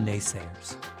surrounded by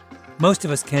naysayers. Most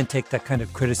of us can't take that kind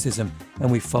of criticism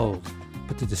and we fold,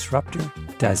 but the disruptor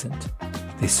doesn't.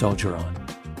 They soldier on.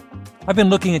 I've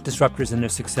been looking at disruptors and their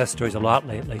success stories a lot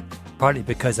lately, partly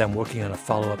because I'm working on a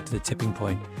follow-up to The Tipping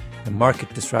Point, and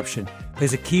market disruption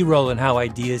plays a key role in how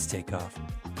ideas take off.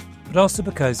 But also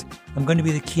because I'm going to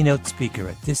be the keynote speaker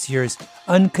at this year's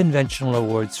Unconventional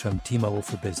Awards from T-Mobile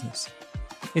for Business.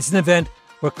 It's an event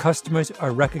where customers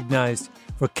are recognized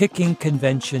for kicking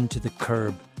convention to the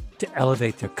curb to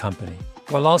elevate their company,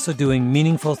 while also doing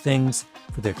meaningful things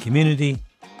for their community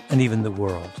and even the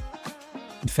world.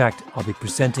 In fact, I'll be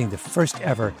presenting the first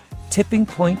ever Tipping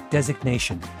Point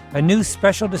designation, a new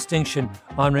special distinction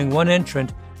honoring one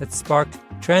entrant that sparked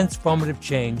transformative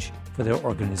change for their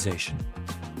organization.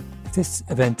 If this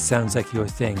event sounds like your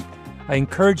thing, I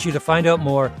encourage you to find out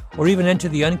more or even enter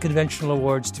the Unconventional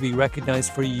Awards to be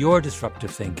recognized for your disruptive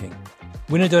thinking.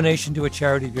 Win a donation to a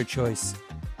charity of your choice,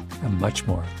 and much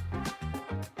more.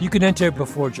 You can enter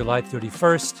before July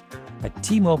 31st at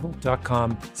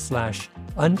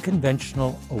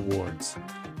tmobile.com/unconventional awards.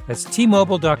 That's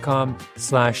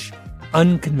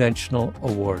tmobile.com/unconventional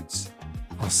awards.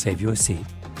 I'll save you a seat.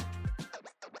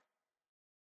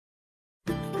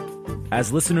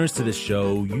 As listeners to this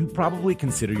show, you probably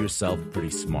consider yourself pretty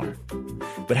smart.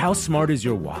 But how smart is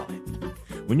your wallet?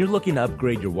 When you're looking to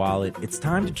upgrade your wallet, it's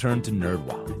time to turn to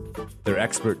NerdWallet. Their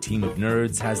expert team of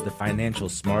nerds has the financial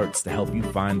smarts to help you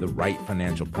find the right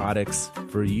financial products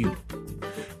for you.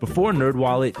 Before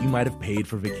NerdWallet, you might have paid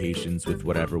for vacations with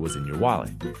whatever was in your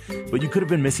wallet. But you could have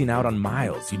been missing out on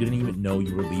miles you didn't even know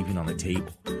you were leaving on the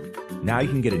table. Now you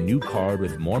can get a new card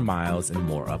with more miles and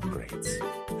more upgrades.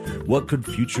 What could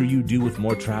future you do with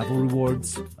more travel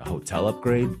rewards? A hotel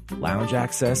upgrade? Lounge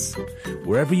access?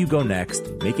 Wherever you go next,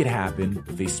 make it happen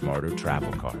with a smarter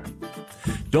travel card.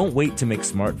 Don't wait to make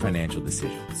smart financial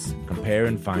decisions. Compare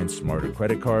and find smarter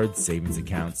credit cards, savings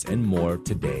accounts, and more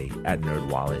today at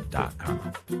NerdWallet.com.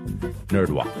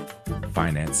 NerdWallet.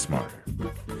 Finance smarter.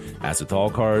 As with all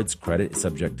cards, credit is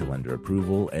subject to lender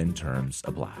approval and terms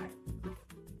apply.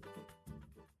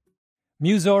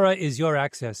 Musora is your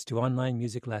access to online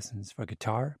music lessons for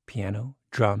guitar, piano,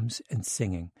 drums, and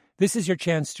singing. This is your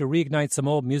chance to reignite some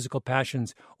old musical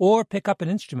passions or pick up an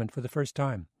instrument for the first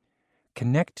time.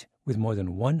 Connect with more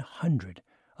than 100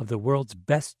 of the world's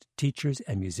best teachers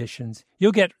and musicians.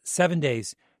 You'll get 7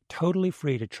 days totally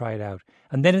free to try it out,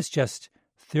 and then it's just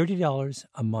 $30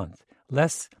 a month,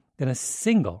 less than a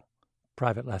single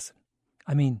private lesson.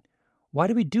 I mean, why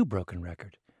do we do Broken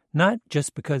Record? Not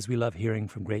just because we love hearing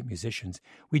from great musicians.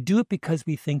 We do it because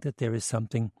we think that there is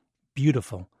something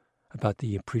beautiful about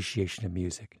the appreciation of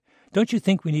music. Don't you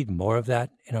think we need more of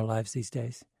that in our lives these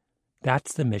days?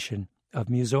 That's the mission of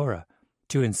Musora,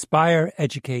 to inspire,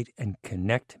 educate, and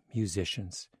connect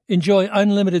musicians. Enjoy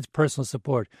unlimited personal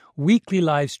support, weekly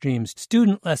live streams,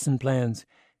 student lesson plans.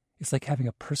 It's like having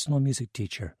a personal music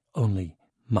teacher, only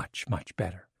much, much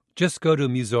better. Just go to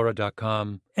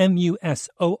Musora.com,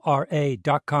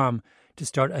 Musora.com, to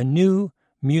start a new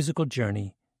musical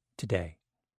journey today.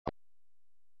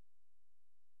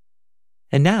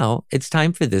 And now it's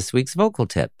time for this week's vocal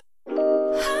tip.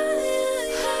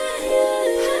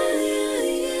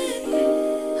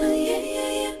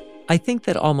 I think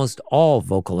that almost all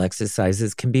vocal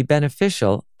exercises can be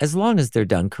beneficial as long as they're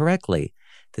done correctly.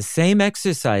 The same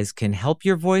exercise can help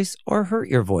your voice or hurt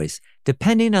your voice,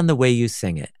 depending on the way you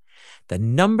sing it. The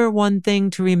number one thing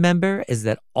to remember is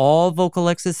that all vocal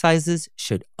exercises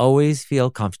should always feel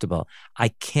comfortable. I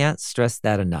can't stress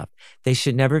that enough. They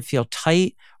should never feel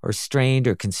tight or strained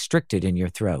or constricted in your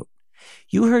throat.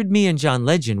 You heard me and John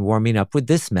Legend warming up with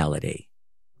this melody.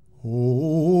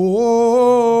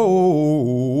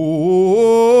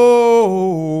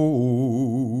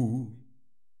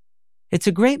 It's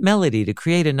a great melody to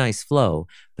create a nice flow,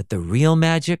 but the real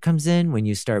magic comes in when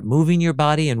you start moving your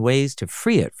body in ways to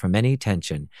free it from any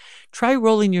tension. Try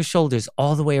rolling your shoulders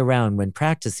all the way around when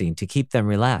practicing to keep them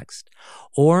relaxed,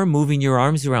 or moving your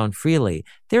arms around freely.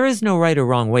 There is no right or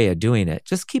wrong way of doing it.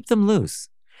 Just keep them loose.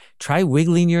 Try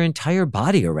wiggling your entire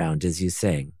body around as you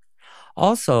sing.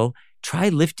 Also, try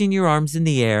lifting your arms in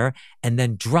the air and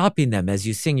then dropping them as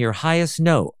you sing your highest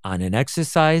note on an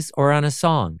exercise or on a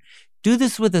song. Do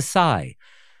this with a sigh.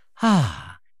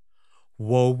 Ah.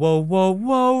 Whoa, whoa, whoa,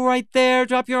 whoa, right there.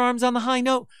 Drop your arms on the high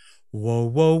note. Whoa,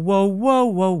 whoa, whoa, whoa,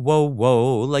 whoa, whoa,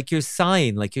 whoa. Like you're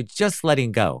sighing, like you're just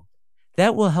letting go.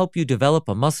 That will help you develop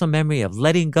a muscle memory of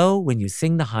letting go when you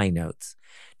sing the high notes.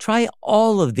 Try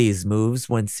all of these moves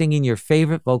when singing your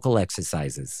favorite vocal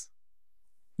exercises.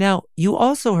 Now, you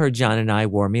also heard John and I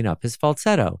warming up his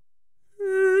falsetto.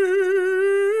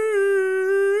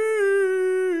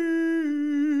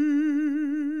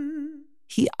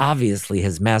 He obviously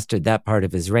has mastered that part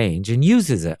of his range and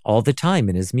uses it all the time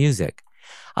in his music.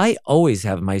 I always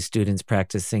have my students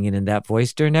practice singing in that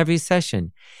voice during every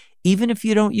session. Even if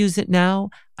you don't use it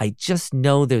now, I just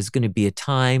know there's going to be a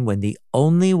time when the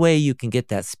only way you can get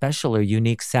that special or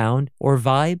unique sound or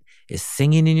vibe is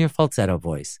singing in your falsetto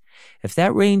voice. If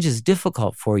that range is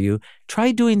difficult for you,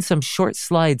 try doing some short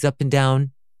slides up and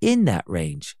down in that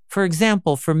range. For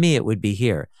example, for me, it would be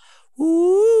here.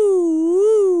 Ooh.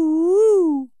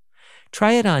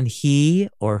 Try it on he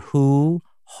or who,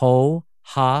 ho,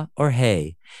 ha, or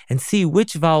hey, and see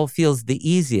which vowel feels the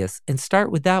easiest and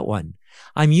start with that one.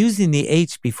 I'm using the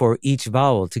H before each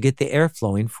vowel to get the air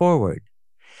flowing forward.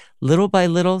 Little by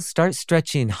little, start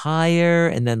stretching higher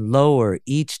and then lower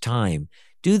each time.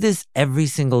 Do this every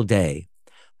single day.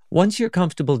 Once you're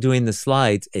comfortable doing the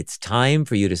slides, it's time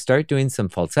for you to start doing some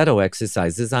falsetto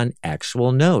exercises on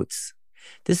actual notes.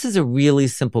 This is a really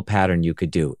simple pattern you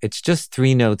could do. It's just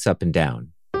 3 notes up and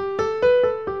down.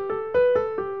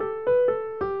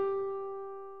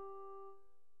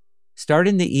 Start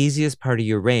in the easiest part of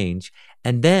your range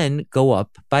and then go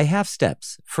up by half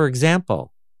steps. For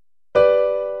example,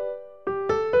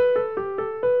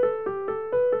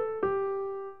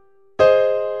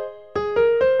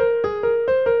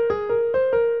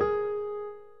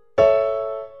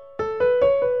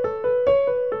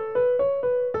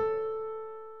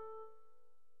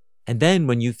 and then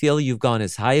when you feel you've gone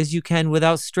as high as you can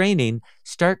without straining,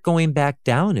 start going back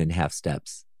down in half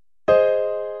steps.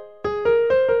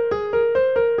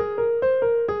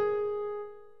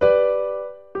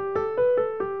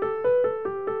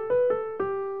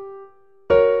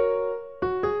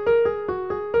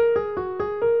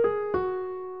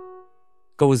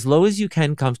 Go as low as you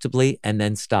can comfortably and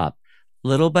then stop.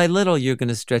 Little by little, you're going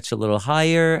to stretch a little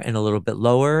higher and a little bit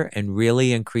lower and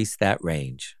really increase that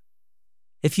range.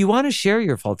 If you want to share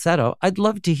your falsetto, I'd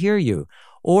love to hear you.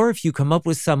 Or if you come up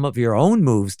with some of your own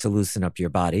moves to loosen up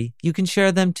your body, you can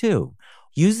share them too.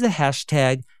 Use the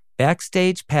hashtag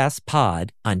BackstagePassPod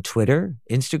on Twitter,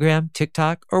 Instagram,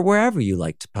 TikTok, or wherever you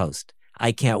like to post.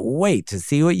 I can't wait to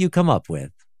see what you come up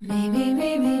with. Me, me,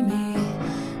 me, me, me.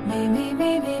 Me, me,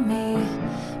 me, me, me.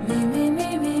 Me, me,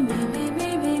 me, me, me, me,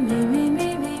 me, me, me, me, me,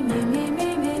 me,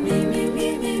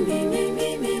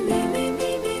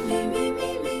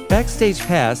 Backstage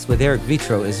Pass with Eric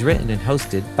Vetro is written and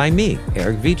hosted by me,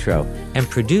 Eric Vetro, and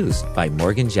produced by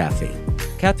Morgan Jaffe.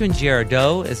 Catherine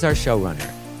Girardeau is our showrunner.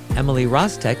 Emily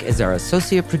Rostek is our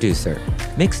associate producer.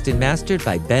 Mixed and mastered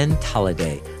by Ben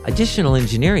Tolliday. Additional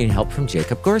engineering help from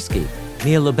Jacob Gorski.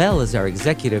 Nia Lobel is our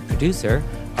executive producer.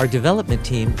 Our development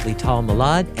team, Lital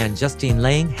Malad and Justine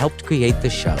Lang, helped create the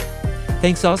show.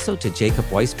 Thanks also to Jacob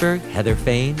Weisberg, Heather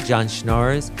Fain, John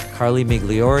Schnorrs, Carly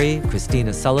Migliori,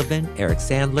 Christina Sullivan, Eric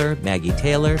Sandler, Maggie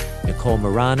Taylor, Nicole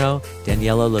Morano,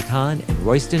 Daniela Lacan, and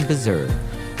Royston Bezer.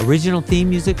 Original theme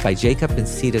music by Jacob and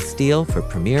Sita Steele for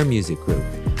Premier Music Group.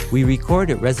 We record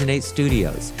at Resonate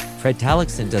Studios. Fred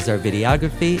Tallickson does our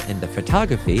videography, and the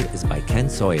photography is by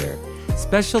Ken Sawyer.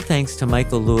 Special thanks to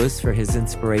Michael Lewis for his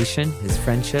inspiration, his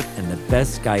friendship, and the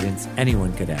best guidance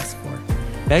anyone could ask for.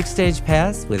 Backstage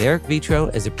Pass with Eric Vitro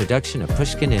is a production of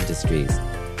Pushkin Industries.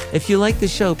 If you like the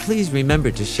show, please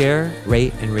remember to share,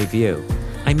 rate, and review.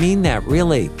 I mean that,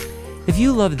 really. If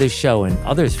you love this show and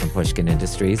others from Pushkin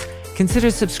Industries,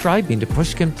 consider subscribing to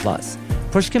Pushkin Plus.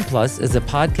 Pushkin Plus is a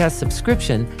podcast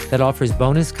subscription that offers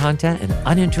bonus content and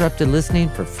uninterrupted listening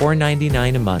for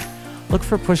 $4.99 a month. Look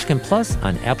for Pushkin Plus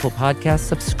on Apple Podcast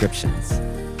subscriptions.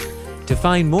 To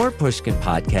find more Pushkin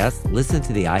podcasts, listen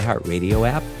to the iHeartRadio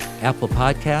app, Apple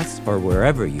Podcasts, or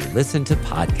wherever you listen to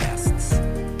podcasts.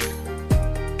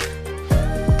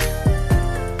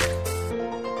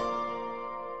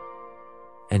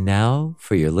 And now,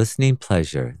 for your listening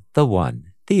pleasure, the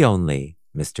one, the only,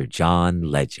 Mr. John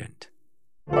Legend.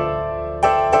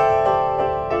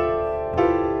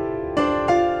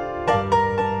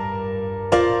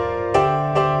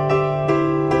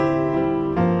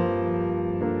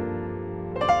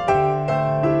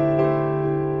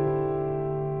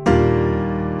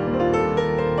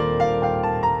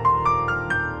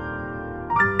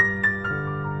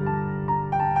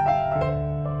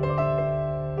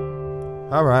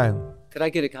 All right. Could I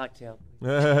get a cocktail?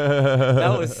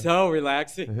 That was so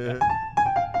relaxing.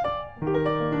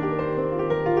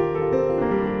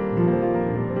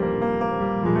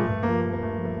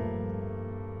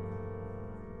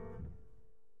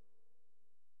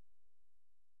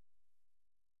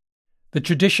 The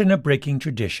tradition of breaking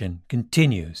tradition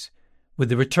continues with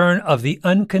the return of the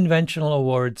Unconventional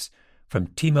Awards from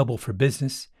T-Mobile for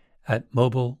Business at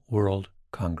Mobile World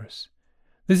Congress.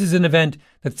 This is an event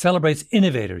that celebrates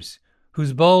innovators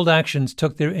whose bold actions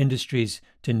took their industries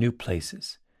to new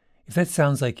places. If that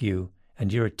sounds like you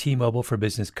and you're a T-Mobile for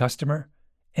Business customer,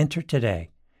 enter today.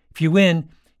 If you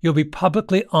win, you'll be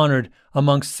publicly honored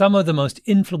amongst some of the most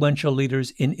influential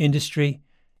leaders in industry.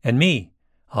 And me,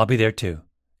 I'll be there too.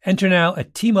 Enter now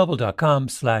at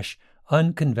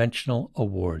T-Mobile.com/unconventional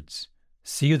awards.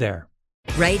 See you there.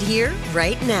 Right here,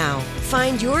 right now.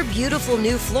 Find your beautiful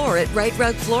new floor at Right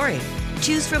Rug Flooring.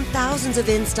 Choose from thousands of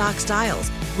in-stock styles,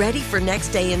 ready for next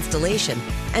day installation,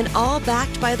 and all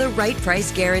backed by the right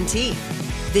price guarantee.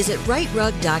 Visit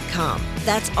rightrug.com.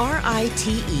 That's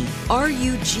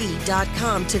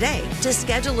RITERUG.com today to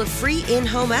schedule a free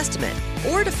in-home estimate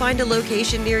or to find a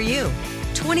location near you.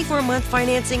 24-month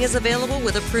financing is available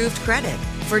with approved credit.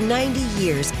 For 90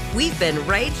 years, we've been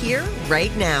right here,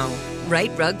 right now.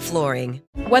 Right Rug Flooring.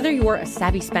 Whether you're a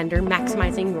savvy spender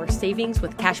maximizing your savings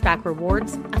with cashback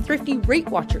rewards, a thrifty rate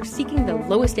watcher seeking the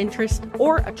lowest interest,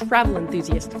 or a travel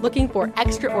enthusiast looking for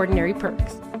extraordinary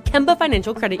perks, Kemba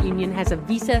Financial Credit Union has a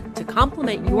visa to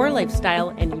complement your lifestyle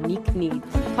and unique needs.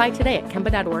 Apply today at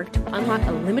Kemba.org to unlock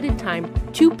a limited time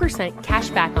 2% cash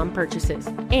back on purchases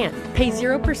and pay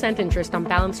 0% interest on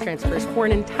balance transfers for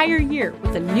an entire year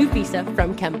with a new visa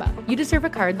from Kemba. You deserve a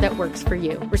card that works for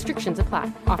you. Restrictions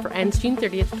apply. Offer ends June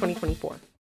 30th, 2024.